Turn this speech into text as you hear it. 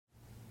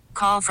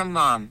call from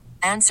mom.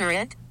 Answer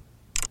it.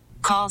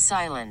 Call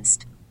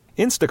silenced.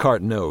 Instacart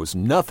knows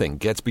nothing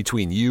gets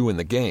between you and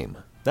the game.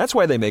 That's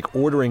why they make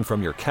ordering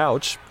from your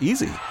couch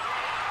easy.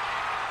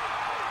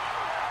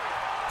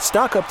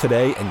 Stock up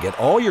today and get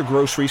all your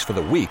groceries for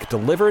the week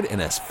delivered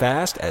in as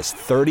fast as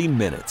 30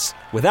 minutes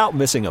without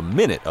missing a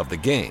minute of the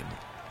game.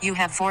 You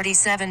have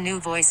 47 new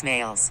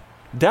voicemails.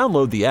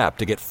 Download the app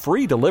to get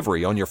free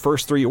delivery on your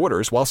first 3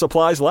 orders while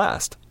supplies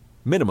last.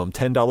 Minimum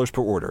 $10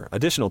 per order.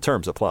 Additional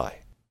terms apply.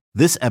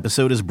 This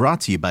episode is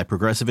brought to you by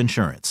Progressive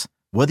Insurance.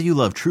 Whether you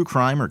love true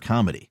crime or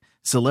comedy,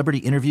 celebrity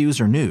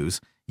interviews or news,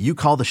 you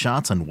call the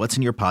shots on what's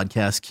in your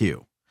podcast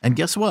queue. And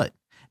guess what?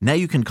 Now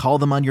you can call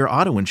them on your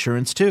auto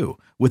insurance too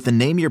with the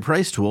Name Your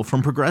Price tool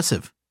from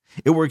Progressive.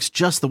 It works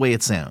just the way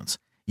it sounds.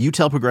 You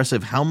tell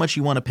Progressive how much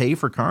you want to pay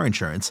for car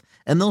insurance,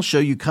 and they'll show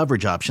you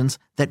coverage options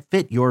that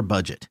fit your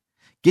budget.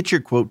 Get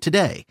your quote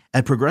today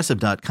at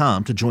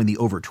Progressive.com to join the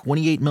over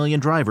 28 million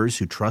drivers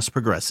who trust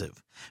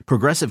Progressive.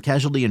 Progressive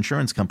Casualty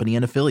Insurance Company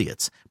and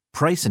Affiliates.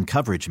 Price and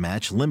coverage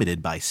match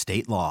limited by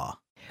state law.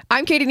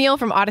 I'm Katie Neal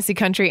from Audacy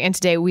Country, and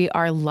today we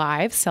are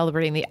live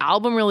celebrating the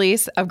album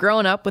release of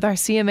Growin Up with our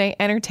CMA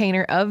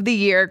Entertainer of the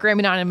Year,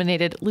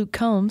 Grammy-nominated Luke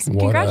Combs.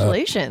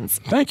 Congratulations.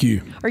 Thank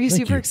you. Are you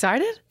super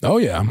excited? Oh,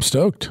 yeah. I'm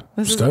stoked.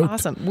 This is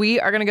awesome. We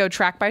are going to go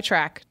track by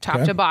track,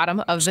 top to bottom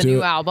of the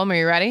new album. Are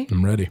you ready?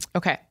 I'm ready.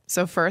 Okay.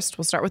 So first,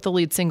 we'll start with the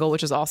lead single,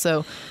 which is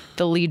also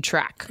the lead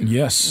track.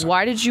 Yes.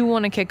 Why did you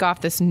want to kick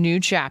off this new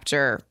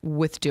chapter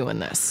with doing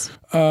this?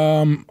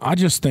 I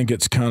just think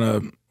it's kind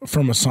of,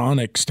 from a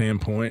sonic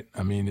standpoint,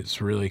 I mean, it's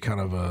really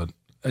kind of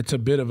it's a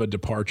bit of a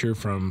departure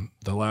from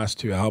the last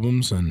 2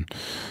 albums. And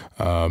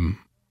I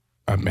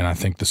mean, I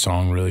think the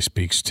song really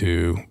speaks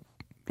to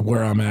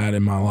where I'm at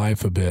in my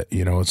life a bit.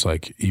 You know, it's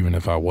like, even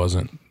if I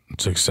wasn't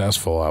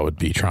successful, I would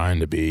be trying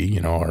to be,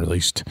 you know, or at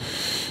least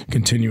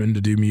continuing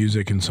to do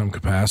music in some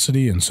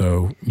capacity. And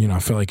so, you know, I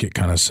feel like it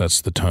kind of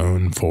sets the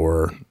tone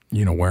for,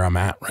 you know, where I'm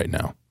at right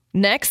now.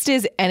 Next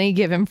is Any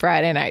Given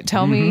Friday Night.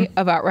 Tell me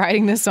about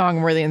writing this song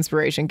and where the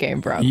inspiration came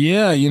from.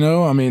 Yeah, you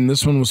know, I mean,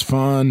 this one was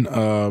fun.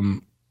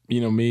 You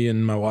know, me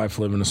and my wife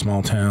live in a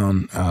small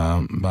town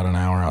about an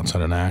hour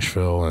outside of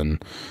Nashville,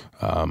 and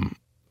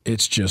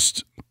it's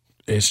just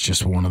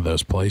one of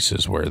those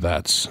places where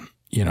that's,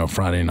 you know,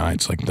 Friday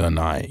night's like the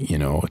night, you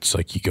know, it's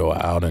like you go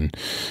out and,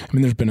 I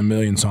mean, there's been a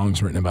million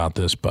songs written about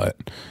this,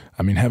 but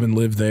I mean, having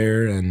lived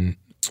there and,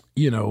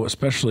 you know,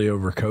 especially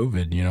over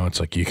COVID, you know, it's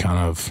like you kind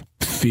of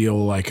feel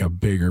like a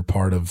bigger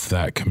part of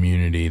that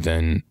community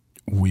than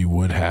we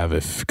would have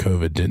if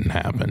COVID didn't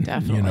happen.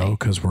 Definitely. You know,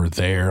 because we're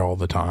there all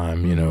the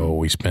time, you know,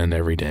 we spend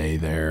every day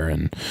there.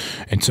 And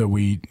so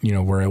we, you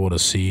know, we're able to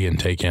see and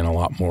take in a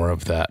lot more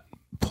of that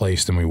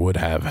place than we would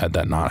have had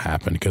that not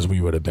happened, because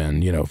we would have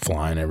been, you know,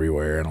 flying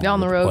everywhere and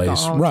on the road,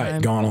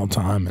 gone all the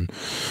time.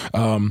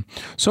 And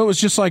so it was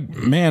just like,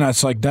 man,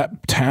 it's like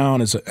that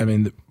town is, I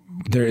mean,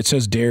 there it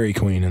says Dairy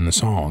Queen in the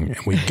song, and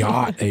we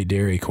got a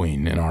Dairy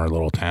Queen in our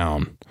little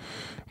town,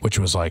 which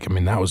was like, I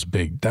mean, that was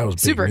big. That was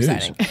big super news.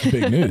 Exciting.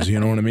 Big news, you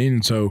know what I mean?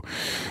 And so,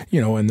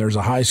 you know, and there's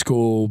a high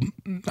school,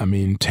 I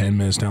mean, 10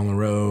 minutes down the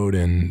road,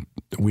 and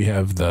we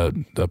have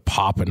the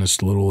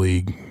poppinest Little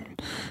League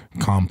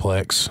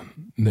complex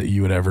that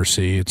you would ever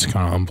see. It's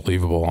kind of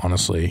unbelievable,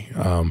 honestly.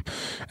 And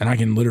I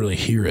can literally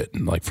hear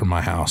it, like, from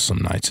my house some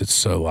nights. It's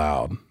so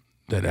loud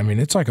that, I mean,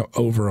 it's like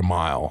over a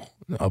mile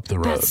up the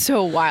road. That's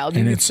so wild.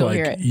 And you it's can like,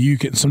 hear it. you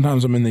can,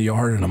 sometimes I'm in the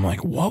yard and I'm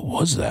like, what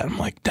was that? I'm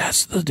like,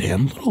 that's the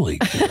damn Little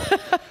League field.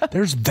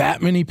 There's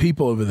that many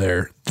people over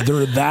there.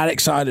 They're that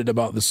excited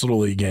about this Little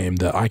League game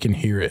that I can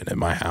hear it at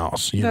my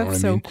house. You know what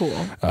I mean? That's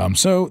so cool.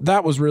 So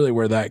that was really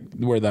where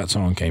that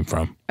song came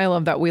from. I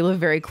love that. We live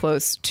very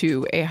close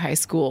to a high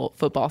school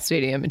football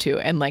stadium too.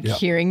 And like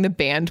hearing the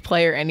band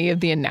play or any of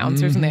the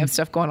announcers when they have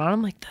stuff going on,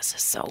 I'm like, this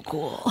is so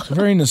cool. It's a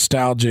very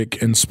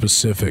nostalgic and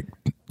specific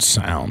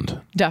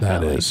sound.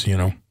 Definitely. That is, you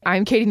know.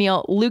 I'm Katie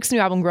Neal. Luke's new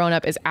album, Growin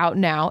Up, is out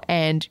now.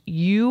 And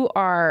you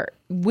are,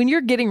 when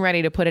you're getting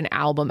ready to put an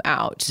album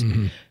out,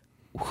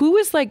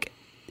 who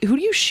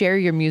do you share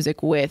your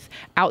music with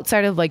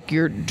outside of like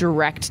your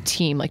direct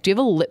team? Like, do you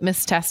have a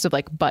litmus test of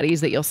like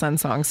buddies that you'll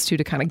send songs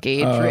to kind of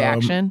gauge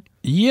reaction?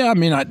 Yeah, I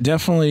mean, I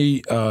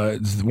definitely,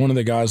 one of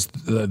the guys,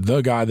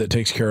 the guy that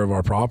takes care of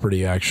our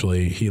property,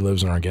 actually, he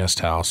lives in our guest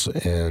house,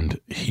 and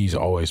he's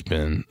always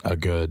been a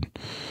good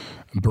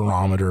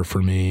barometer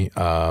for me.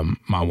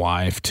 My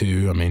wife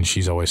too. I mean,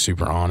 she's always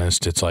super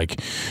honest. It's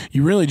like,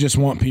 you really just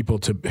want people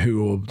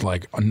who will,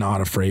 like, are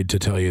not afraid to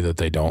tell you that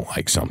they don't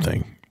like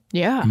something.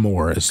 Yeah.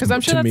 More. Because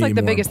I'm sure that's like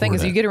the biggest thing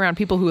is you get around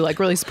people who like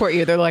really support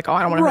you. They're like, oh,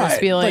 I don't want to hurt his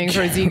feelings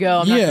or his ego.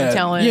 I'm not going to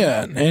tell him.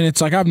 Yeah. And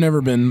it's like, I've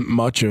never been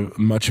much of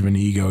an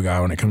ego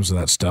guy when it comes to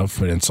that stuff,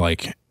 but it's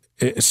like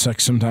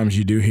sometimes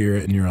you do hear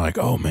it and you're like,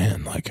 oh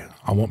man, like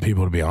I want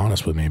people to be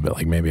honest with me, but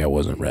like maybe I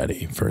wasn't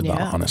ready for the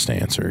honest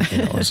answer. You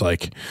know, it's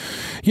like,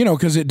 you know,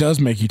 because it does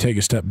make you take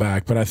a step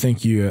back. But I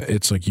think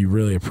it's like you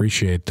really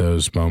appreciate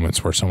those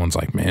moments where someone's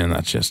like, man,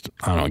 that's just,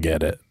 I don't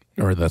get it,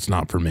 or that's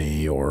not for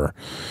me, or,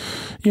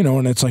 you know,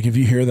 and it's like if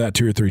you hear that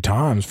 2 or 3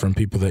 times from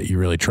people that you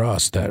really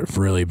trust that have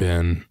really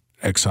been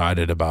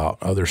excited about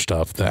other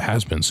stuff that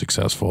has been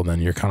successful,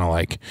 then you're kind of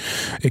like,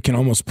 it can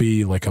almost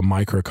be like a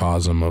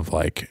microcosm of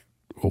like,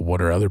 well,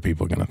 what are other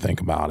people going to think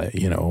about it?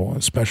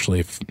 Especially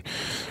if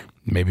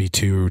maybe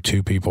two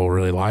people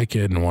really like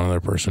it and one other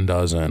person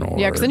doesn't. Or,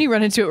 yeah, because then you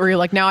run into it where you're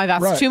like, now I've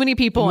asked too many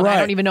people and I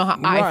don't even know how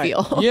I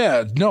feel.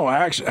 Yeah, no,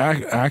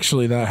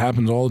 actually that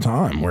happens all the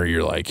time where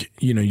you're like,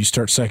 you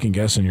start second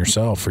guessing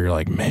yourself, where you're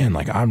like, man,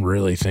 like I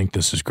really think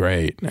this is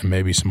great, and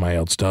maybe somebody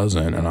else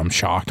doesn't, and I'm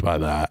shocked by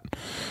that.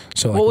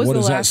 So like, what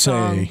does that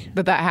say?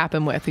 That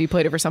happened with? You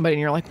played it for somebody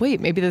and you're like,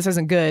 wait, maybe this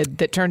isn't good.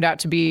 That turned out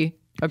to be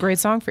a great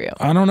song for you.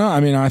 I don't know.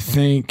 I mean, I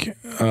think,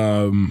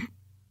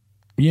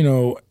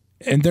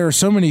 and there are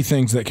so many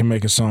things that can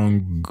make a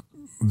song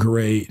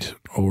great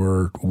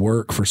or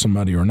work for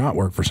somebody or not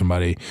work for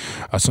somebody.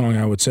 A song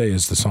I would say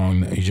is the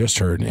song that you just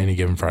heard, Any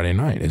Given Friday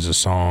Night, is a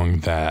song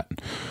that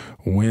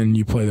when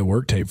you play the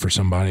work tape for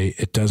somebody,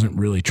 it doesn't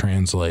really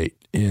translate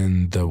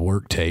in the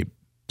work tape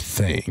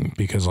thing,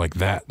 because like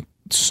that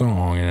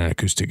song and an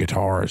acoustic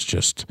guitar is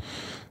just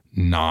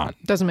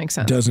doesn't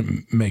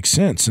make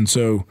sense. And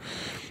so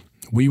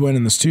we went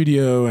in the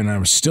studio and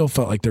I still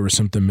felt like there was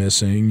something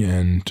missing,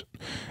 and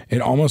it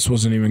almost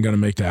wasn't even going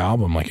to make the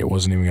album. Like it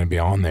wasn't even going to be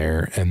on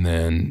there. And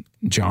then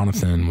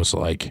Jonathan was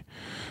like,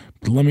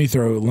 let me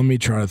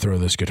try to throw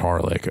this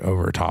guitar lick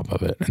over top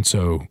of it. And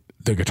so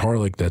the guitar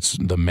lick that's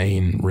the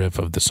main riff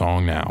of the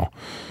song now,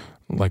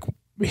 like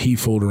he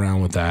fooled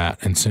around with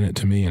that and sent it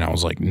to me, and I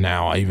was like,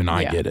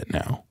 I get it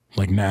now.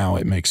 Like now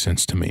it makes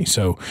sense to me.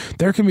 So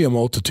there can be a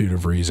multitude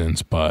of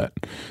reasons, but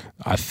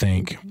I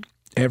think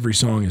every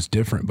song is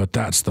different. But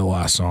that's the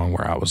last song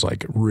where I was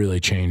like,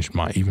 really changed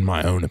my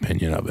own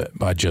opinion of it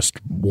by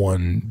just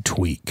one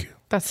tweak.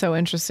 That's so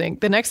interesting.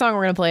 The next song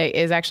we're going to play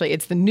is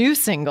it's the new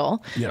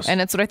single. Yes.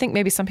 And it's what I think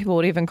maybe some people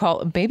would even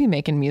call baby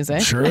making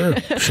music. Sure.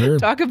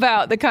 Talk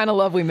about the kind of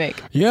love we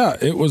make. Yeah,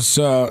 it was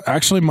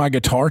actually my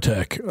guitar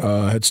tech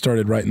had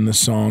started writing this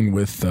song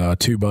with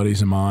two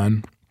buddies of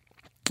mine.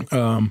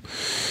 And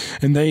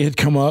they had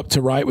come up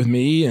to write with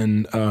me,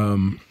 and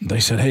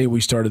they said, hey,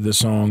 we started this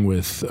song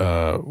with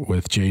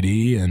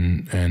JD,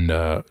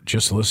 and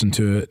just listen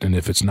to it, and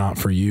if it's not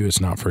for you,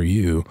 it's not for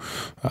you.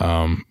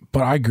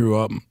 But I grew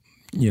up,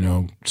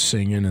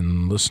 singing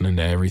and listening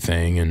to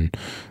everything, and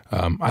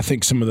I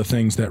think some of the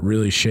things that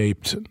really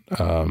shaped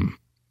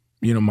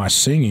my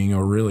singing,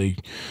 or really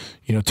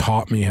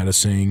taught me how to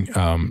sing.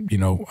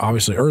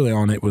 Obviously early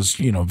on it was,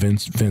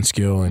 Vince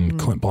Gill and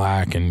Clint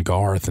Black and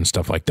Garth and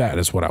stuff like that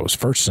is what I was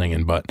first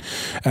singing. But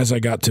as I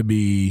got to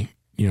be,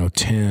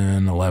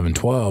 10, 11,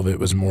 12, it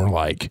was more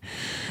like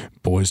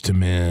Boys to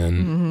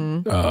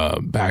Men,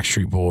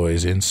 Backstreet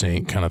Boys,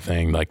 NSYNC kind of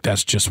thing. Like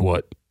that's just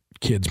what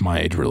kids my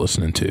age were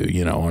listening to,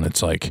 and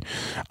it's like,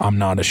 I'm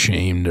not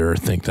ashamed or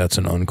think that's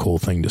an uncool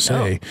thing to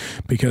say,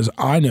 because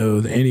I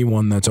know that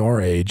anyone that's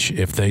our age,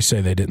 if they say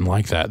they didn't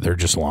like that, they're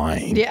just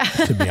lying,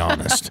 to be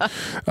honest.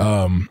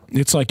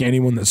 It's like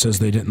anyone that says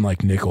they didn't like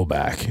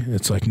Nickelback.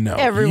 It's like, no.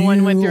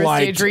 Everyone went through a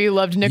stage where you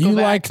loved Nickelback. You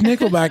liked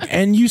Nickelback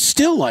and you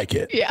still like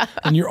it. Yeah.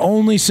 And you're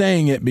only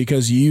saying it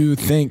because you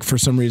think for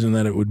some reason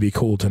that it would be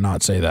cool to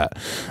not say that.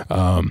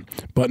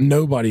 But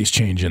nobody's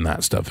changing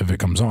that stuff if it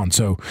comes on.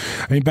 So,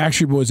 I mean,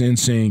 Backstreet Boys,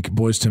 NSYNC,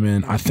 Boys to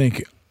Men, I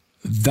think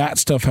that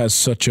stuff has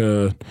such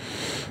a,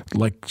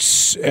 like,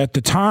 at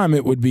the time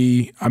it would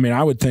be, I mean,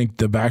 I would think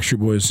the Backstreet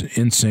Boys,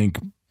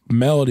 NSYNC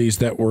melodies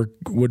that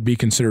would be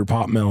considered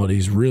pop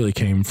melodies really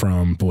came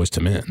from Boys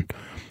to Men.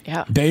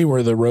 Yeah. They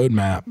were the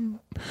roadmap,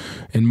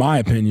 in my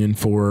opinion,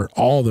 for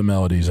all the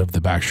melodies of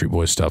the Backstreet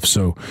Boys stuff.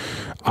 So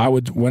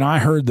when I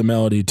heard the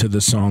melody to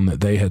the song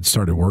that they had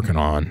started working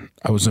on,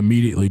 I was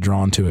immediately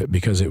drawn to it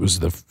because it was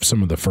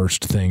some of the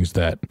first things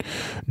that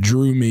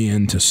drew me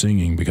into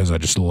singing, because I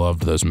just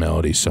loved those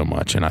melodies so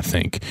much. And I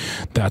think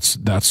that's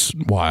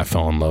why I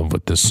fell in love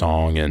with this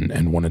song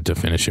and wanted to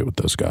finish it with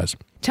those guys.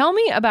 Tell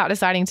me about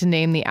deciding to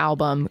name the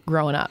album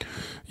Growin Up.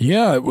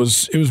 Yeah, it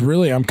was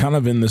really, I'm kind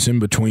of in this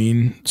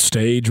in-between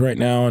stage right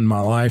now in my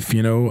life,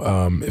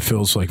 it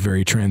feels like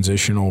very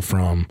transitional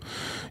from,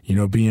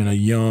 being a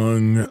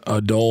young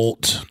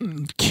adult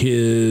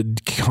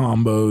kid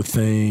combo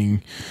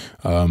thing,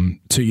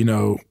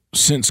 to,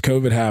 since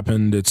COVID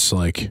happened, it's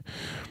like,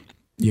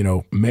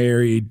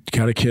 married,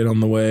 got a kid on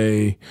the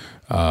way,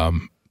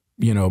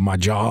 my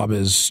job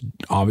is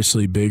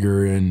obviously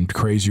bigger and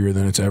crazier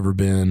than it's ever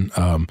been.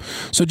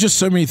 So just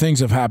so many things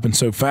have happened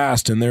so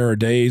fast. And there are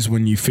days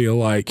when you feel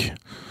like,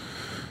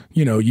 a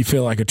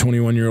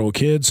 21-year-old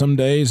kid some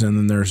days. And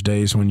then there's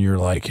days when you're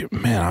like,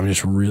 man, I'm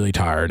just really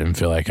tired and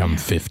feel like I'm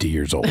 50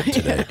 years old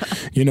today,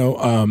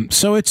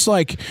 so it's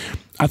like,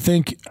 I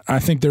think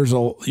there's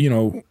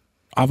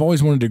I've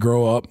always wanted to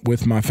grow up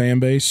with my fan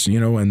base,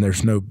 and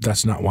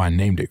that's not why I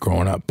named it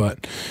Growing Up,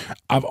 but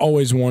I've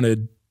always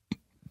wanted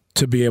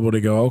to be able to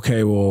go,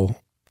 okay, well,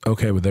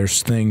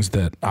 there's things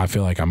that I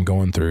feel like I'm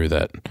going through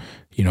that,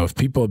 if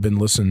people have been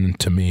listening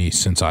to me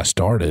since I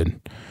started,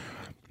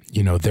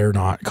 they're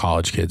not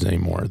college kids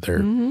anymore.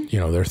 They're,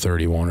 they're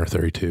 31 or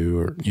 32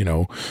 or,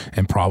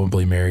 and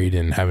probably married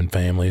and having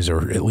families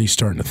or at least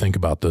starting to think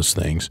about those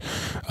things.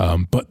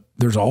 But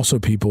there's also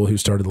people who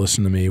started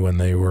listening to me when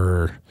they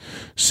were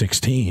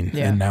 16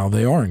 and now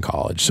they are in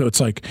college. So it's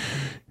like,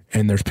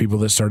 and there's people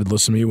that started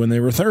listening to me when they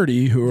were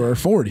 30 who are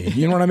 40.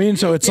 You know what I mean?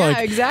 So it's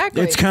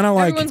exactly. It's kind of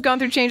like everyone's gone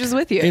through changes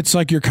with you. It's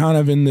like you're kind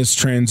of in this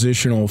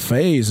transitional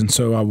phase. And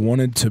so I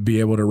wanted to be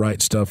able to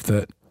write stuff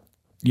that,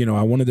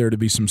 I wanted there to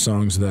be some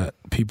songs that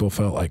people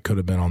felt like could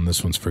have been on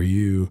This One's For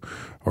You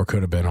or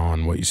could have been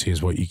on What You See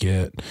Is What You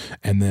Get.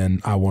 And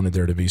then I wanted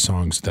there to be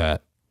songs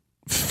that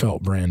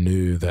felt brand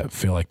new that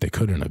feel like they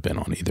couldn't have been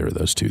on either of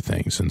those two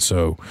things. And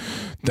so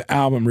the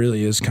album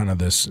really is kind of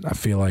this, I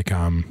feel like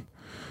I'm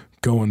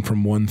going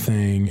from one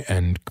thing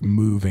and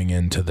moving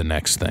into the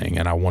next thing.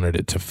 And I wanted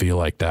it to feel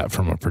like that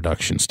from a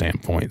production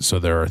standpoint. So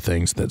there are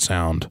things that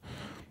sound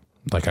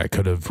like I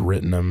could have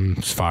written them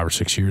 5 or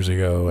 6 years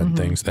ago and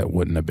things that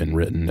wouldn't have been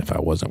written if I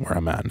wasn't where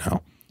I'm at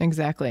now.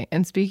 Exactly.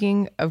 And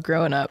speaking of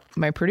growing up,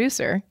 my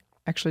producer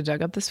actually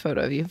dug up this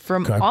photo of you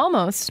from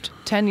almost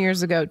 10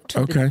 years ago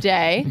to the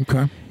day.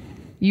 Okay.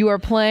 You are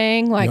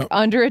playing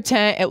under a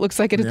tent. It looks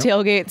like at a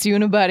tailgate. It's you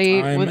and a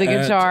buddy with a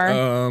guitar.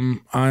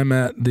 I'm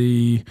at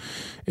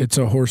it's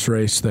a horse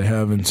race they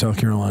have in South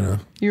Carolina.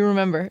 You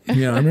remember?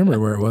 Yeah, I remember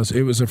where it was.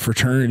 It was a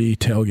fraternity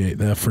tailgate.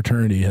 The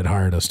fraternity had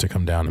hired us to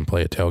come down and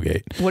play a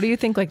tailgate. What do you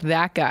think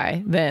that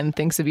guy then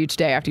thinks of you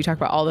today after you talk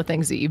about all the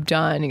things that you've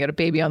done? You got a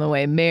baby on the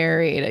way,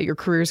 married, your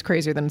career's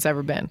crazier than it's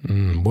ever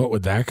been. What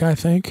would that guy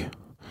think?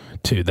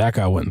 Dude, that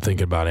guy wasn't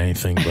thinking about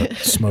anything but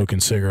smoking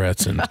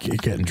cigarettes and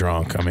getting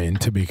drunk. I mean,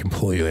 to be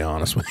completely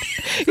honest with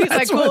you. He's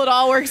like, cool, it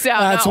all works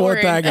out. That's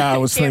what that guy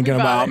was thinking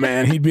about,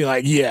 man. He'd be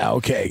like, yeah,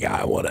 okay,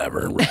 guy,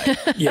 whatever. Right.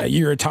 Yeah,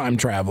 you're a time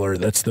traveler.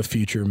 That's the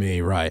future me,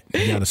 right?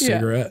 You got a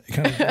cigarette?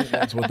 Kind of,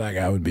 that's what that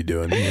guy would be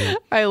doing. Yeah.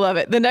 I love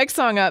it. The next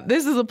song up,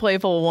 this is a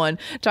playful one.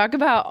 Talk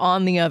about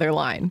On the Other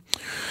Line.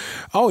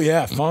 Oh,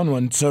 yeah, fun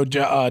one. So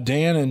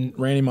Dan and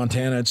Randy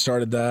Montana had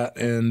started that,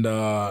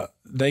 and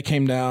they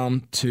came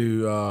down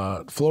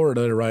to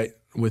Florida to write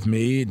with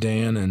me.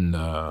 Dan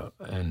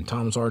and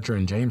Thomas Archer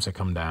and James had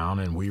come down,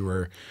 and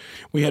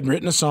we had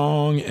written a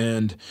song.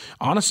 And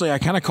honestly, I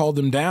kind of called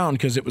them down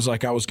because it was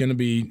like I was going to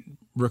be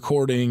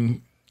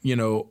recording.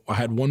 I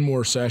had one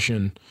more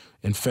session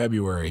in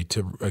February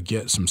to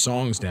get some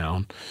songs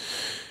down.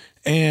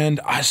 And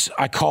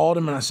I called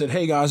him and I said,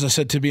 "Hey guys," I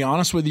said, "to be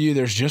honest with you,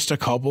 there's just a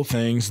couple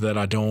things that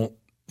I don't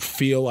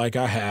feel like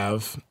I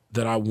have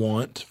that I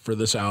want for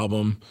this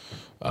album."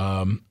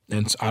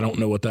 And I don't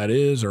know what that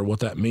is or what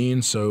that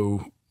means.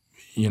 So,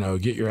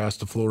 get your ass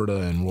to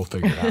Florida and we'll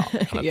figure it out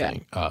kind of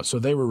thing. So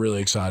they were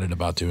really excited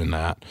about doing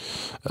that.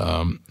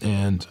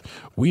 And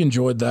we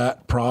enjoyed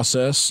that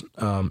process.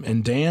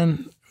 And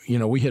Dan,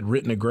 we had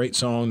written a great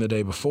song the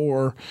day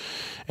before,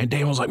 and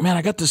Dan was like, "Man,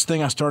 I got this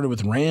thing I started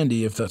with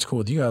Randy, if that's cool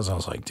with you guys." I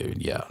was like,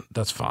 "Dude, yeah,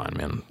 that's fine,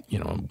 man.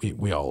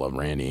 We all love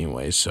Randy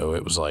anyway." So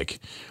it was like,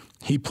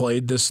 he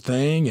played this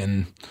thing,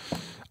 and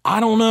I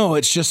don't know.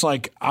 It's just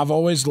like I've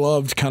always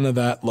loved kind of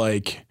that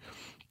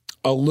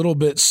a little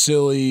bit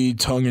silly,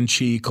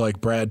 tongue-in-cheek, like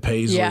Brad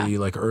Paisley,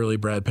 like early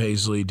Brad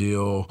Paisley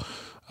deal,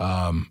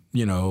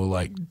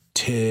 like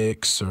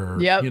Ticks or,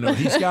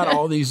 he's got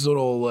all these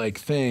little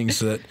things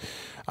that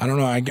I don't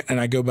know.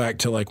 I go back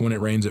to When It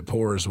Rains, It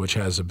Pours, which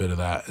has a bit of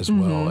that as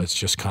well. It's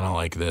just kind of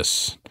like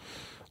this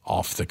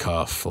off the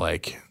cuff,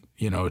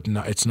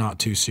 it's not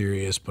too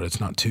serious, but it's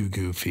not too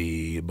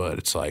goofy, but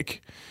it's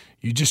like,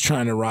 you're just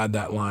trying to ride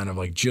that line of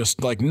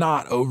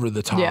not over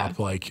the top,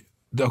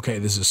 okay,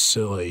 this is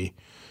silly,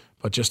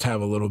 but just have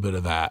a little bit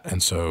of that.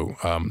 And so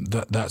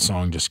that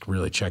song just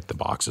really checked the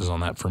boxes on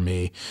that for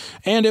me.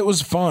 And it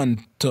was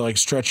fun to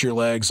stretch your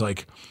legs.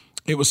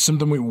 It was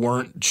something we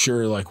weren't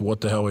sure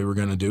what the hell we were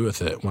going to do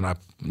with it. When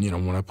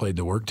I played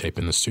the work tape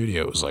in the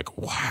studio, it was like,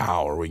 well,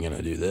 how are we going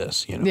to do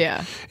this?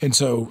 Yeah. And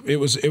so it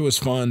was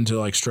fun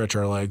to stretch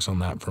our legs on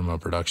that from a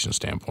production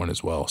standpoint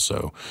as well.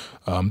 So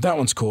that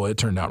one's cool. It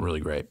turned out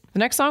really great. The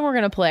next song we're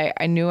going to play,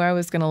 I knew I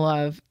was going to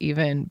love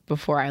even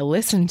before I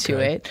listened to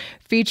it,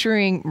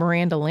 featuring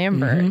Miranda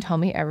Lambert. Tell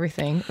me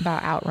everything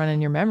about Outrunning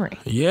Your Memory.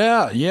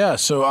 Yeah.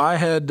 So I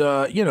had,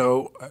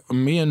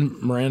 me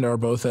and Miranda are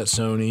both at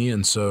Sony,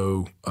 and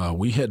so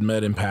we had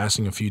met in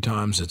passing a few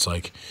times. It's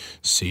like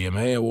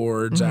CMA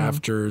Awards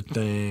after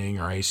thing,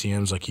 or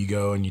ACMs, you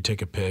go and you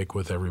take a pic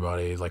with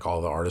everybody,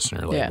 all the artists in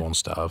your label and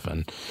stuff.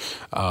 And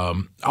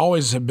I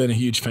always have been a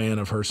huge fan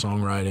of her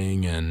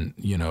songwriting, and,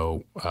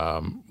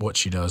 what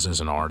she does as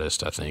an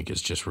artist, I think,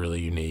 is just really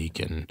unique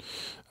and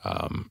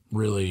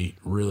really,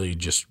 really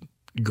just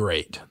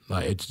great.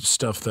 It's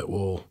stuff that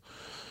will,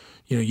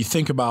 you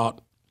think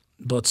about,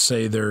 let's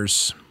say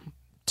there's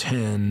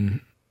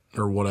 10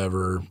 or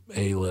whatever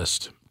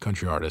A-list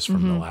country artists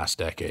from the last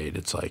decade.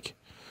 It's like,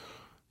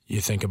 you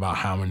think about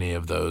how many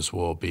of those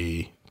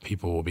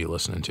people will be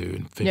listening to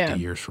in 50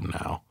 years from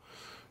now.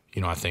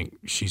 I think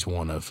she's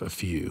one of a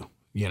few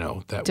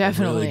that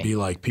Definitely. will really be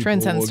like people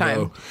Transcends will time.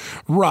 go,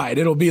 right.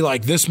 It'll be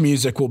like this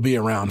music will be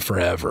around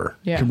forever,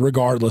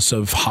 regardless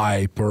of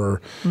hype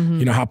or,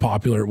 how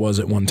popular it was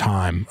at one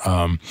time.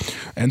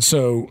 And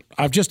so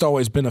I've just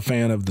always been a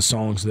fan of the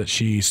songs that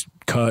she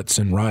cuts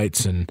and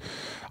writes. And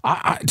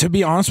I, to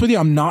be honest with you,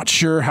 I'm not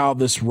sure how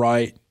this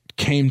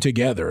came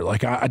together.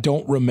 Like, I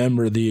don't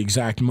remember the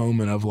exact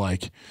moment of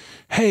like,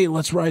 hey,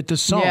 let's write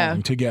this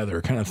song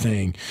together kind of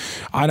thing.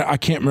 I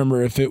can't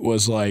remember if it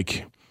was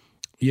like,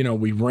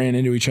 we ran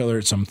into each other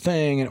at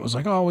something and it was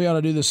like, oh, we ought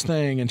to do this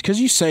thing. And because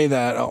you say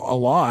that a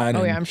lot.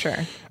 Oh, yeah, I'm sure.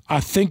 I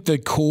think the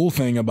cool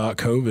thing about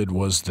COVID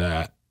was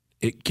that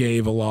it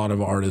gave a lot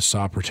of artists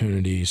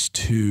opportunities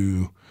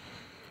to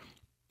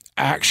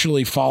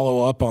actually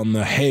follow up on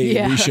the,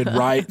 hey, we should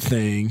write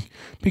thing,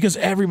 because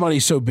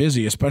everybody's so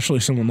busy, especially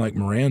someone like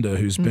Miranda,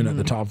 who's been at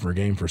the top of her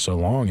game for so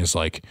long. Is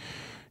like,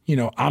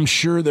 I'm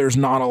sure there's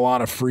not a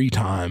lot of free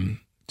time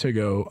to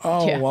go,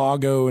 well, I'll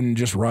go and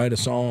just write a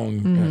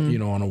song,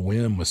 on a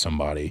whim with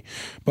somebody.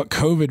 But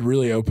COVID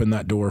really opened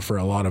that door for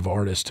a lot of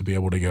artists to be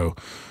able to go,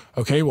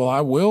 okay, well,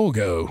 I will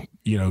go,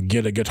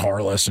 get a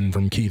guitar lesson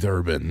from Keith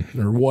Urban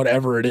or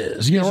whatever it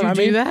is. You know what I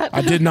mean? Do that?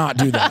 I did not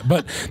do that,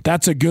 but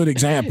that's a good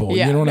example.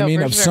 You know what I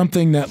mean? Of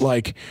something that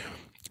like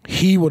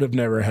he would have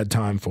never had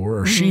time for,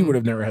 or she would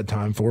have never had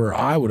time for, or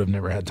I would have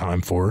never had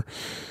time for,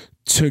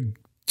 to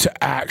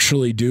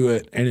actually do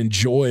it and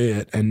enjoy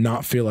it and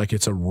not feel like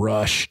it's a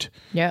rushed,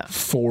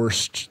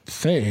 forced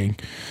thing.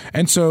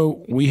 And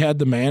so we had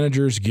the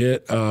managers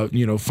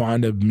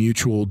find a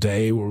mutual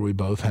day where we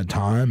both had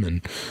time,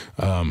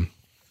 and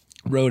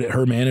wrote at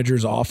her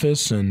manager's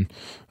office, and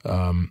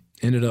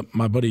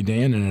my buddy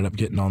Dan ended up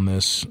getting on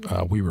this.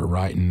 We were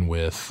writing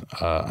with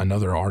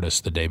another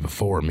artist the day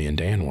before, me and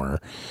Dan were,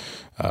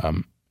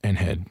 and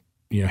had,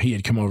 he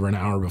had come over an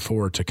hour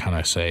before to kind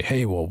of say,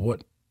 hey, well,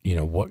 what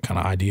kind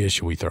of ideas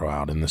should we throw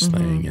out in this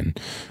thing?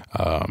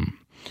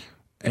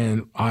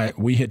 And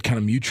we had kind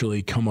of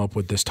mutually come up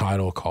with this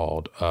title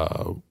called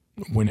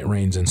When It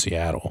Rains in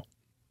Seattle.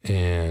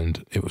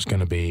 And it was going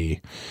to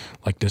be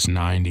like this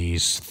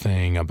 90s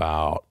thing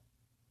about,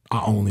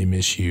 I only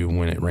miss you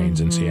when it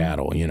rains in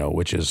Seattle,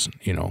 which is,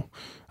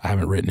 I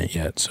haven't written it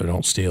yet, so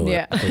don't steal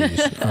it,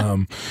 please.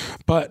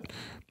 But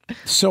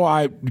so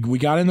I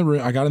got in the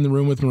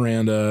room with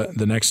Miranda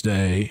the next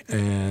day,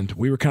 and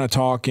we were kind of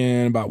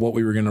talking about what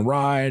we were going to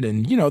write.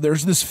 And,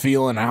 there's this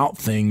feeling out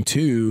thing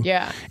too.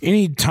 Yeah.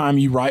 Anytime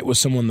you write with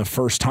someone the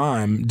first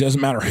time, doesn't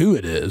matter who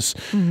it is.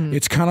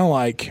 It's kind of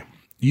like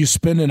you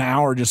spend an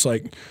hour just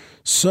like,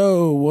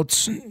 so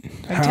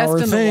how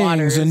are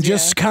things? And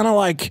just kind of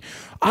like,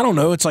 I don't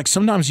know. It's like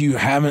sometimes you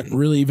haven't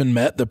really even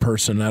met the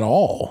person at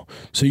all,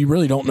 so you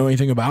really don't know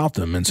anything about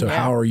them. And so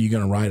how are you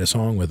going to write a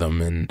song with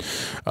them? And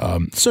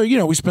so,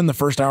 we spend the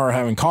first hour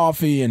having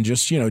coffee and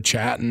just,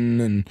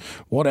 chatting and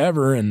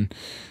whatever. And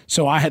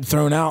so I had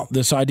thrown out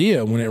this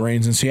idea, When It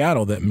Rains in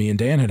Seattle, that me and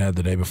Dan had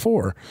the day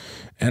before.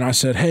 And I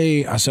said,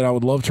 hey, I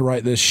would love to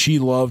write this. She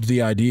loved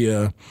the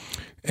idea.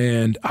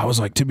 And I was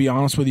like, to be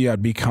honest with you,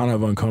 I'd be kind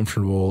of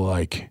uncomfortable.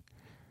 Like,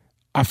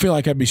 I feel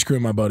like I'd be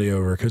screwing my buddy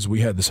over because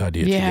we had this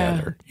idea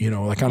together.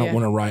 Like I don't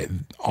want to write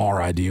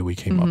our idea we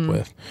came up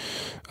with.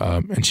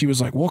 And she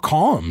was like, well,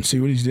 call him, see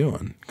what he's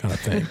doing, kind of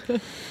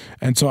thing.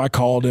 And so I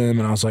called him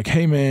and I was like,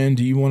 hey, man,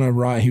 do you want to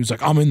write? He was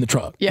like, I'm in the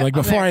truck. Yeah, like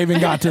before I even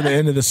got to the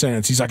end of the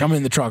sentence, he's like, I'm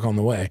in the truck on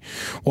the way.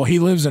 Well, he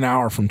lives an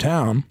hour from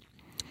town.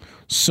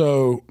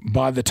 So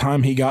by the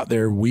time he got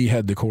there, we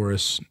had the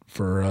chorus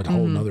for a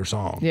whole nother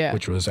song,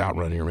 which was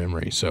Outrun Your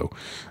Memory. So,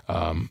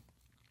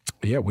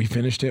 we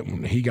finished it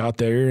when he got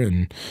there,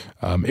 and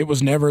it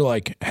was never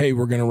like, hey,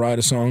 we're going to write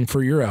a song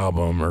for your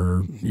album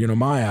or,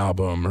 my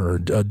album or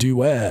a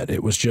duet.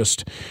 It was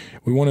just,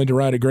 we wanted to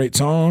write a great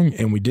song,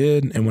 and we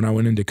did. And when I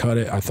went in to cut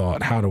it, I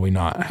thought, how do we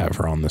not have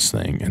her on this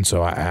thing? And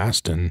so I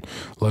asked, and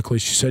luckily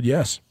she said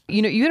yes.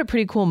 You had a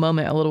pretty cool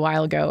moment a little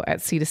while ago at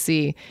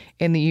C2C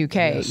in the UK.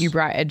 Yes. You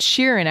brought Ed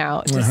Sheeran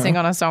out to sing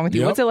on a song with you.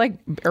 Yep. What's it like,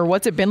 or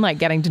what's it been like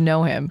getting to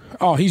know him?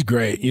 Oh, he's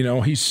great.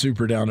 He's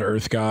super down to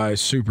earth guy,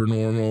 super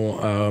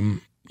normal.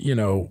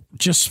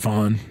 Just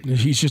fun.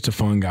 He's just a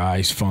fun guy.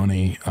 He's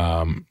funny.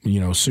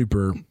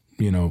 Super,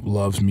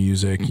 loves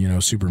music,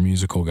 super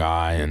musical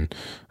guy. And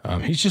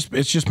it's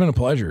just been a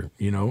pleasure,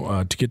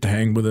 to get to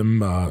hang with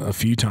him a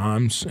few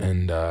times.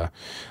 And I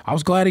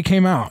was glad he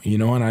came out,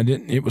 and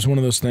it was one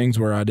of those things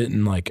where I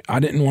didn't want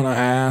to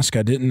ask.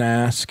 I didn't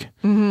ask.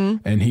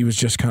 And he was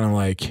just kind of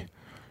like,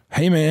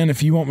 hey, man,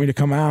 if you want me to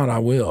come out, I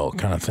will,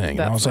 kind of thing.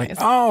 And I was nice. Like,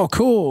 oh,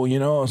 cool.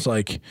 I was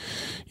like,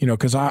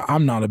 because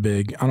I'm not I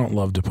don't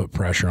love to put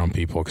pressure on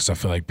people, because I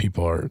feel like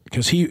people are,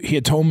 because he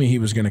had told me he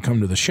was going to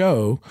come to the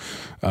show.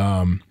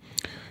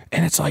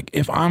 And it's like,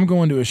 if I'm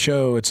going to a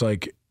show, it's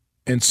like,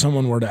 and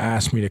someone were to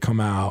ask me to come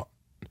out,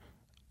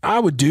 I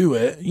would do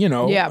it,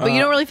 Yeah, but you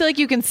don't really feel like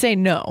you can say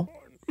no,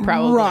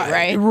 probably,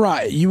 right?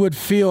 Right. You would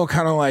feel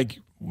kind of like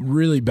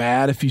really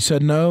bad if you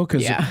said no,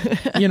 because,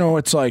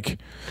 it's like,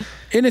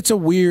 and it's a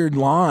weird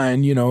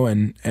line,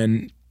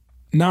 and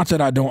not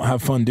that I don't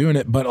have fun doing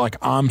it, but like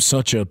I'm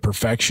such a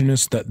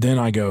perfectionist that then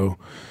I go,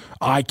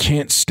 I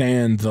can't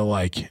stand the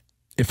like,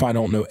 if I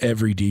don't know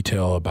every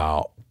detail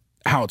about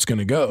how it's going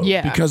to go.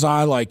 Yeah. Because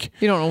I like...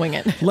 You don't want to wing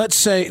it. Let's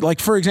say,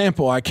 like, for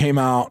example, I came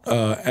out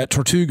at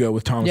Tortuga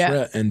with Thomas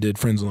Rhett and did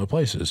Friends in Low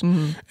Places.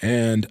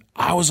 And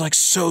I was, like,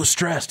 so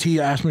stressed. He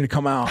asked me to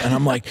come out. And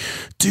I'm like,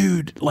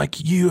 dude, like,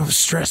 you have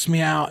stressed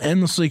me out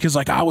endlessly. Because,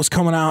 like, I was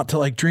coming out to,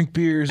 like, drink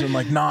beers and,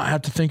 like, not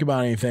have to think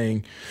about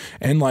anything.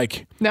 And,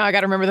 like... Now I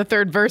got to remember the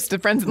third verse to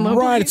Friends in Low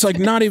Places. Right. It's, like,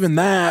 not even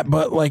that.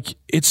 But, like,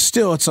 it's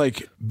still, it's,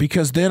 like...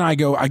 Because then I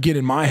get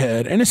in my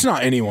head. And it's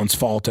not anyone's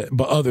fault,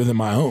 but other than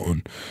my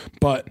own.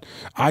 But...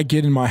 I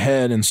get in my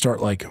head and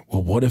start like,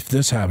 well, what if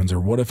this happens? Or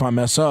what if I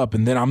mess up?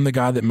 And then I'm the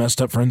guy that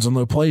messed up Friends in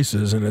Low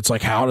Places. And it's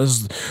like, how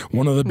does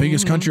one of the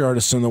biggest country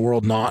artists in the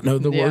world not know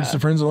the words to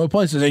Friends in Low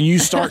Places? And you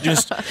start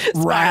just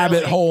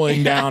rabbit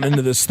holing down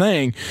into this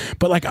thing.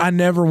 But like, I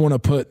never want to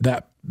put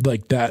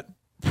that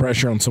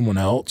pressure on someone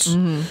else,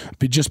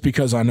 but just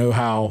because I know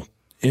how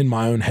in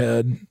my own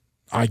head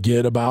I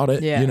get about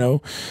it, you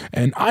know,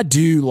 and I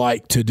do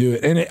like to do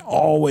it, and it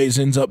always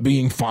ends up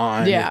being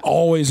fine. It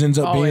always ends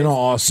up being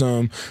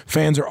awesome.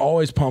 Fans are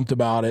always pumped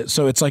about it.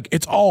 So it's like,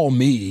 it's all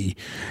me,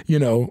 you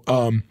know.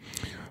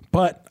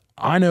 But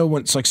I know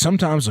when it's like,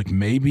 sometimes like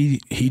maybe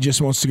he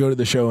just wants to go to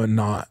the show and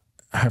not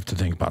have to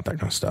think about that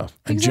kind of stuff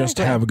and just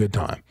have a good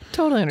time.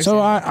 Totally understand. So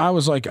I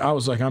was like,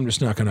 I'm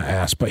just not going to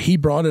ask, but he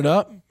brought it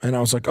up and I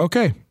was like,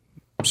 okay,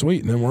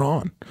 sweet. And then we're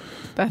on.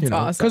 That's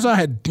awesome. Because I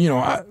had,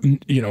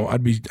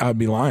 I'd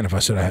be lying if I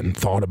said I hadn't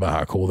thought about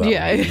how cool that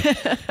would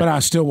be. But I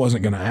still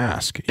wasn't going to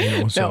ask.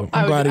 So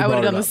I'm glad he brought it up. I would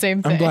have done the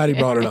same thing. I'm glad he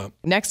brought it up.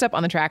 Next up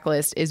on the track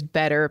list is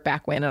Better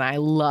Back When, and I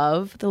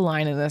love the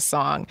line in this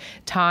song.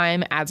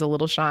 Time adds a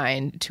little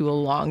shine to a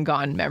long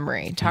gone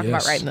memory. Talk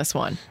about writing this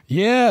one.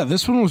 Yeah,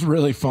 this one was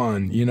really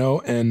fun,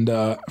 and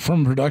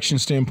from a production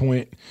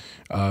standpoint,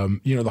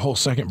 the whole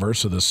second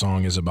verse of this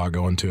song is about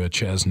going to a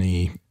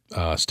Chesney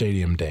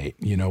stadium date,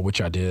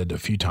 which I did a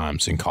few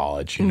times in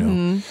college,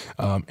 and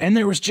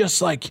there was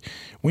just like,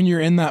 when you're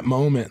in that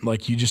moment,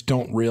 like you just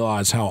don't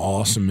realize how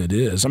awesome it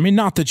is. I mean,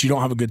 not that you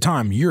don't have a good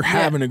time, you're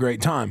having a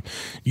great time.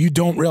 You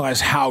don't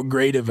realize how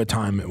great of a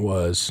time it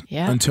was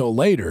until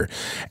later.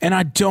 And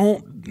I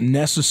don't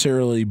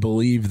necessarily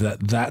believe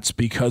that that's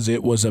because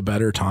it was a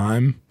better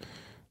time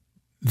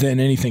than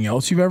anything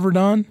else you've ever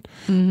done.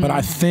 But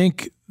I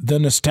think the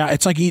nostalgia,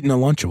 it's like eating a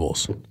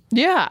Lunchables.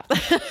 Yeah.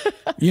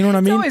 You know what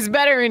I mean? It's always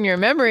better in your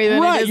memory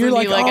than it is you're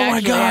when like, oh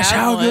my gosh,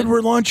 how good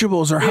were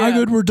Lunchables, or how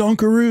good were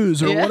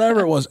Dunkaroos, or whatever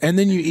it was. And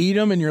then you eat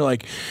them and you're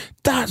like,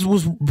 that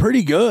was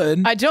pretty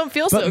good. I don't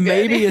feel so good. But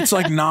maybe it's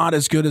like not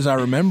as good as I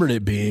remembered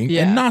it being.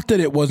 Yeah. And not that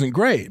it wasn't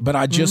great, but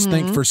I just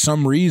think for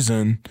some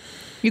reason,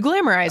 you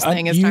glamorize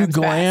things as you time's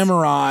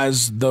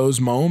glamorize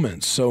those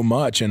moments so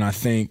much. And I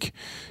think,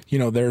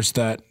 there's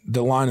the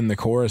line in the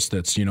chorus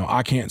that's,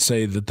 I can't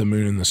say that the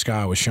moon in the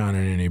sky was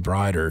shining any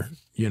brighter,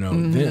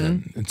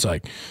 then. It's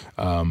like,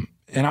 and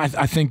I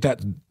think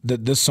that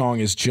this song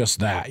is just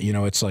that,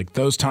 it's like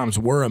those times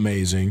were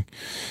amazing,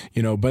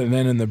 but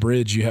then in the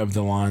bridge you have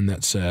the line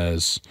that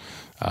says,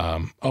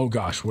 oh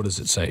gosh, what does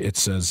it say? It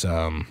says,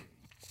 I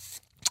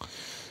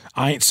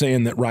ain't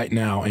saying that right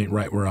now ain't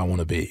right where I want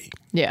to be.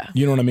 Yeah.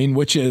 You know what I mean?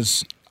 Which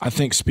is, I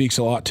think speaks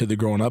a lot to the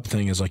growing up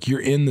thing, is like,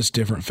 you're in this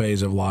different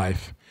phase of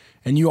life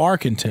and you are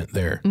content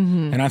there.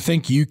 And I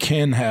think you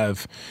can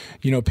have,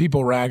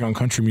 people rag on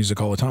country music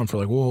all the time for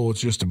like, well,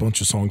 it's just a bunch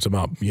of songs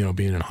about, being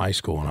in high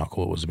school and how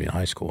cool it was to be in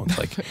high school. It's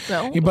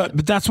like,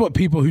 but that's what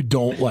people who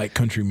don't like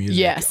country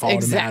music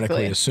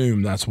automatically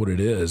assume that's what it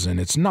is. And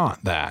it's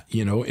not that,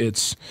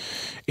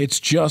 it's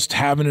just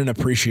having an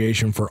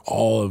appreciation for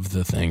all of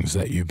the things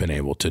that you've been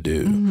able to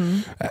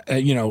do.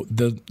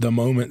 The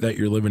moment that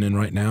you're living in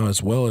right now,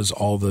 as well as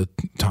all the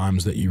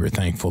times that you were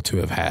thankful to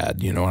have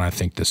had, and I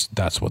think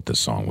that's what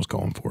this song was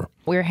going for.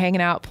 We're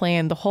hanging out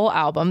playing the whole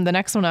album. The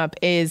next one up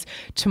is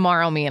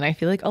Tomorrow Me, and I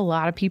feel like a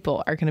lot of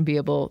people are going to be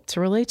able to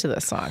relate to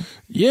this song.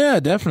 Yeah,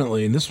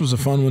 definitely. And this was a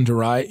fun one to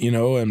write,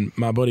 and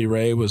my buddy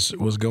Ray was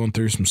going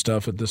through some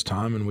stuff at this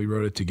time, and we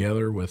wrote it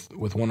together with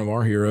one of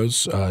our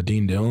heroes,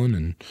 Dean Dillon,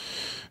 and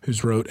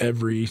who's wrote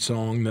every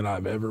song that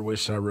I've ever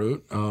wished I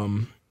wrote.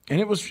 And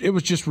it was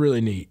just really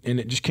neat, and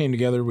it just came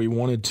together. We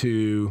wanted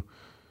to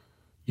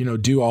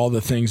do all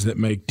the things that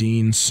make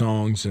Dean's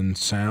songs and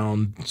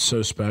sound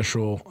so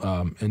special,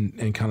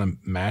 and kind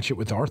of match it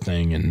with our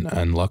thing.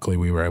 And luckily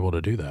we were able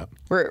to do that.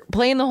 We're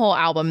playing the whole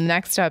album.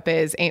 Next up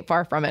is Ain't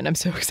Far From It. And I'm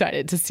so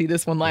excited to see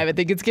this one live. I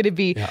think it's going to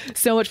be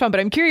so much fun.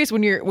 But I'm curious,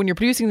 when you're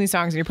producing these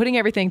songs and you're putting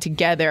everything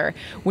together,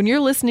 when you're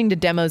listening to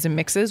demos and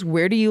mixes,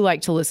 where do you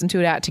like to listen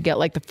to it at to get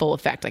like the full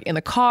effect? Like in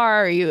the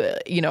car? Are you,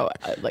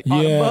 like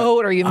on a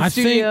boat? Are you in the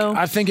studio?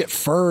 I think at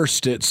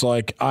first it's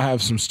like I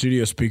have some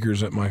studio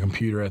speakers at my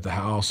computer at the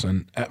house.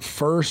 And at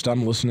first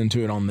I'm listening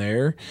to it on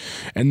there,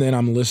 and then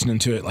I'm listening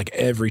to it like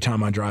every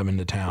time I drive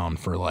into town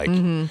for like,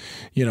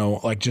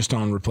 like just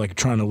on replay,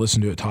 trying to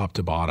listen to it top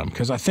to bottom.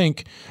 Cause I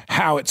think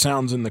how it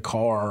sounds in the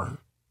car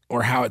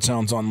or how it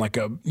sounds on like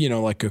a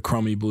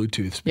crummy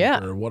Bluetooth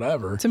speaker or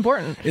whatever. It's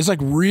important. It's like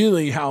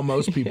really how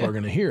most people are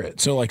going to hear it.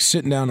 So like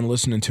sitting down and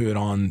listening to it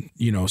on,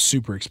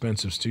 super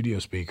expensive studio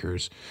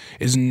speakers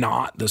is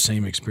not the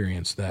same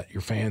experience that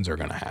your fans are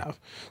going to have.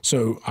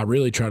 So I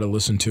really try to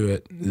listen to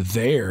it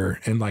there,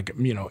 and like,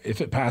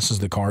 if it passes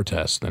the car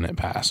test, then it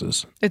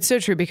passes. It's so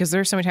true, because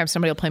there's so many times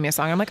somebody will play me a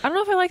song. I'm like, I don't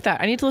know if I like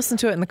that. I need to listen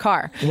to it in the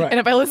car. Right. And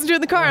if I listen to it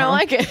in the car and I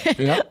like it,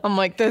 Yep. I'm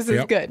like, this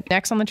is good.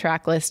 Next on the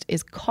track list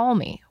is Call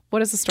Me.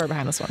 What is the story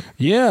behind this one?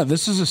 Yeah,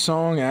 this is a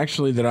song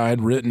actually that I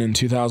had written in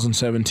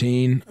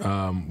 2017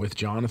 with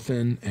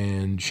Jonathan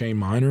and Shane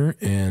Miner,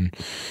 and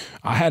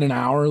I had an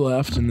hour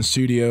left in the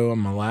studio on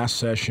my last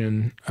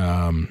session.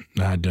 I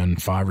had done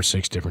 5 or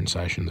 6 different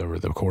sessions over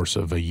the course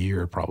of a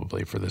year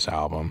probably for this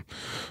album.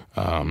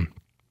 And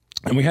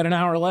we had an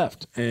hour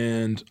left,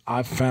 and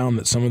I've found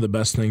that some of the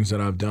best things that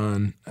I've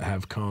done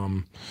have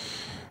come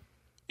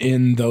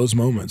in those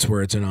moments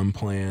where it's an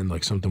unplanned,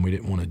 like something we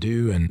didn't want to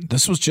do. And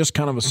this was just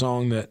kind of a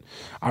song that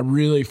I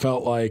really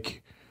felt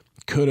like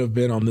could have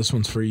been on This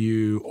One's For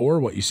You or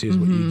What You See Is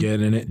What You Get.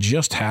 And it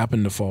just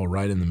happened to fall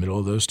right in the middle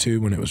of those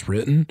two when it was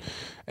written.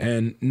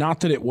 And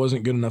not that it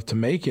wasn't good enough to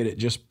make it, it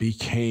just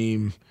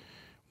became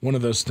one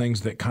of those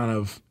things that kind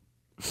of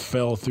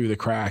fell through the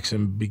cracks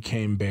and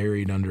became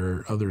buried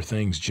under other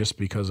things just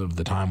because of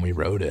the time we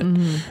wrote it.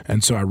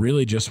 And so I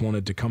really just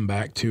wanted to come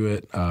back to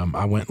it.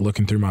 I went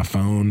looking through my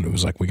phone. It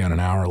was like, we got an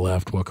hour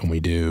left. What can we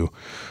do?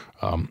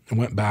 I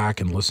went back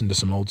and listened to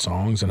some old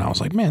songs, and I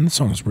was like, man, this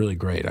song is really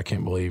great. I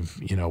can't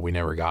believe, we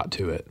never got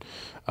to it.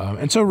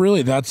 And so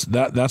really that's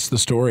the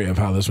story of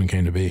how this one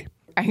came to be.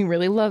 I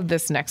really love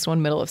this next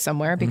one, Middle of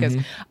Somewhere, because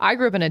I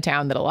grew up in a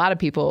town that a lot of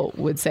people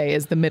would say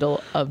is the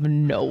middle of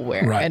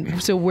nowhere. Right.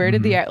 And so where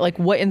did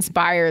what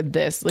inspired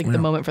this, the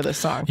moment for this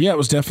song? Yeah, it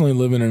was definitely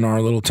living in our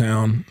little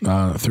town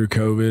through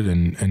COVID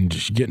and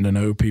just getting to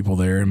know people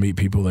there and meet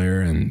people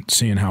there and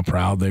seeing how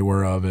proud they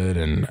were of it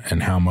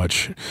and how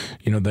much,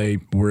 they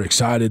were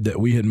excited that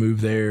we had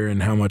moved there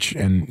and how much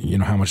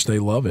they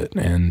love it.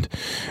 And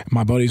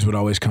my buddies would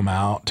always come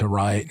out to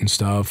write and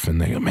stuff, and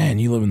they go, man,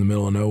 you live in the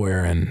middle of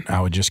nowhere. And I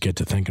would just get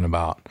to thinking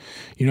about,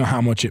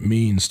 how much it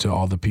means to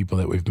all the people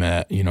that we've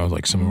met,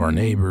 like some of our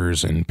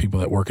neighbors and people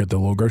that work at the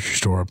little grocery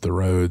store up the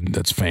road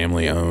that's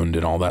family owned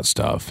and all that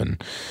stuff.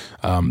 And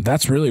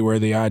that's really where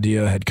the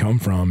idea had come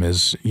from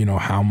is,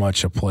 how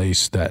much a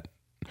place that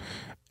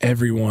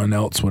everyone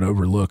else would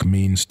overlook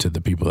means to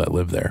the people that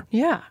live there.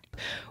 Yeah.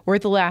 We're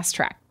at the last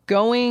track.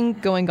 Going,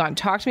 Gone.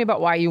 Talk to me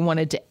about why you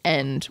wanted to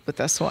end with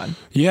this one.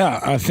 Yeah,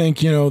 I think,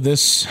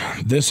 this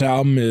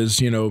album is,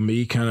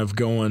 me kind of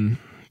going,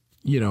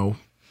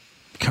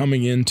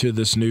 coming into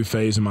this new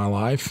phase in my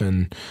life.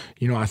 And,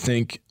 I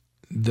think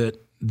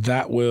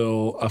that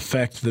will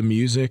affect the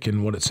music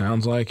and what it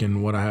sounds like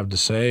and what I have to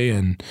say.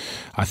 And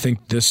I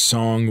think this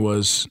song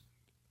is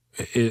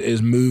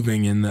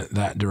moving in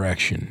that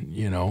direction,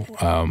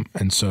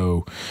 and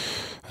so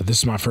this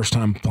is my first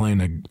time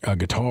playing a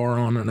guitar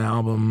on an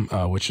album,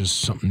 which is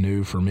something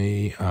new for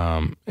me.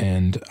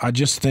 And I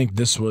just think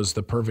this was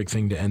the perfect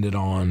thing to end it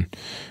on,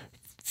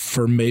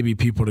 for maybe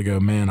people to go,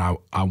 man,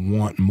 I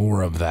want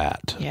more of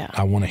that. Yeah.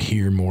 I want to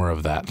hear more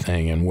of that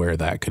thing and where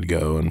that could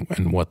go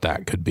and what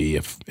that could be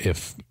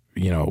if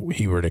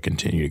he were to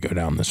continue to go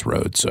down this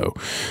road. So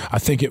I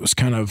think it was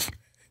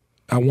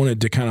I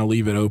wanted to kind of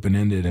leave it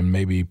open-ended, and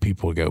maybe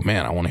people would go,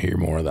 man, I want to hear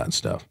more of that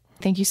stuff.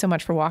 Thank you so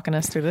much for walking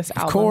us through this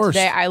album course.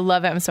 today. I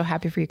love it. I'm so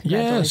happy for you.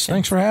 Congratulations. Yes,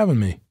 thanks for having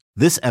me.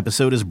 This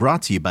episode is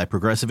brought to you by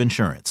Progressive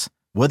Insurance.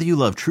 Whether you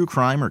love true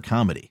crime or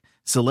comedy,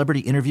 celebrity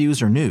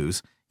interviews or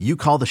news, you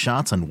call the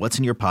shots on what's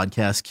in your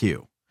podcast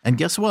queue. And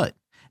guess what?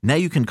 Now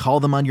you can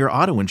call them on your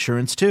auto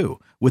insurance too,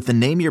 with the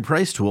Name Your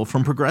Price tool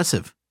from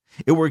Progressive.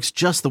 It works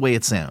just the way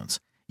it sounds.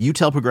 You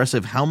tell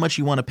Progressive how much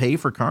you want to pay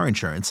for car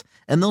insurance,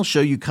 and they'll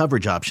show you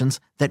coverage options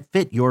that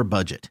fit your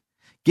budget.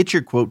 Get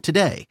your quote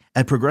today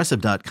at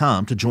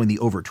Progressive.com to join the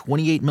over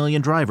 28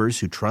 million drivers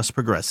who trust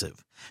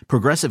Progressive.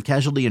 Progressive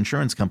Casualty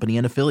Insurance Company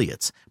and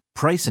Affiliates.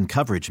 Price and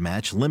coverage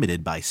match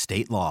limited by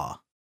state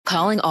law.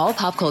 Calling all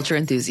pop culture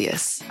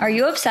enthusiasts. Are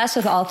you obsessed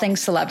with all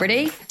things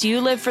celebrity? Do you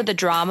live for the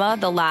drama,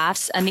 the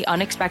laughs, and the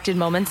unexpected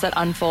moments that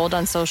unfold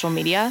on social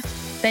media?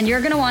 Then you're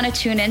going to want to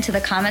tune in to the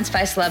Comments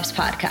by Celebs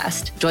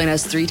podcast. Join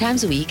us 3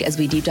 times a week as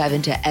we deep dive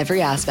into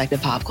every aspect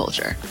of pop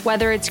culture.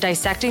 Whether it's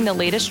dissecting the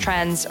latest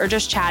trends or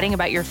just chatting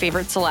about your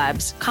favorite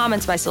celebs,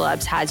 Comments by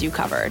Celebs has you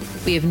covered.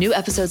 We have new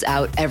episodes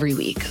out every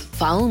week.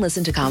 Follow and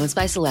listen to Comments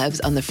by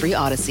Celebs on the free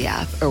Audacy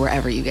app or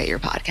wherever you get your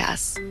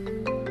podcasts.